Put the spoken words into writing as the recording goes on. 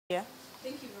Yeah.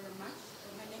 Thank you very much.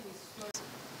 My name is Florence.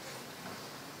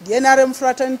 The NRM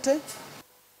fraternity,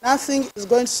 nothing is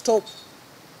going to stop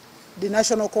the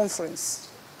national conference.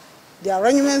 The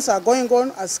arrangements are going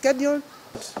on as scheduled.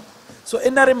 So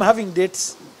NRM having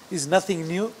dates is nothing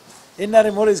new.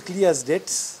 NRM always clears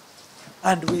dates,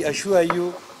 and we assure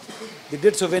you the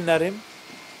dates of NRM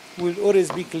will always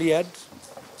be cleared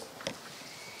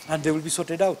and they will be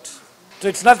sorted out. So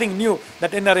it's nothing new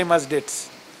that NRM has dates.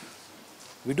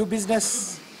 We do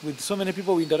business with so many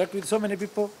people, we interact with so many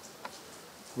people,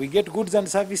 we get goods and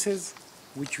services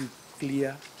which we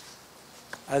clear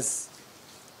as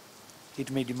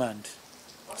it may demand.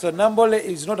 So Namboole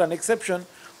is not an exception.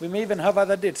 We may even have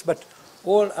other dates, but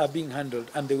all are being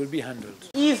handled and they will be handled.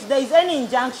 If there is any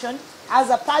injunction, as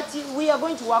a party, we are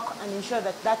going to work and ensure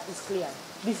that that is clear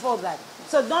before that.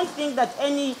 So don't think that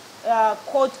any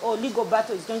court or legal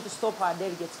battle is going to stop our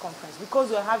delegates conference,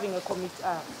 because we're having a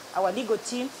our legal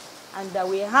team, and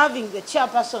we're having the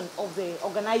chairperson of the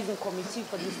organizing committee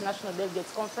for this national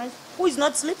delegates conference, who is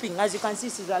not sleeping. As you can see,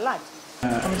 she's alert.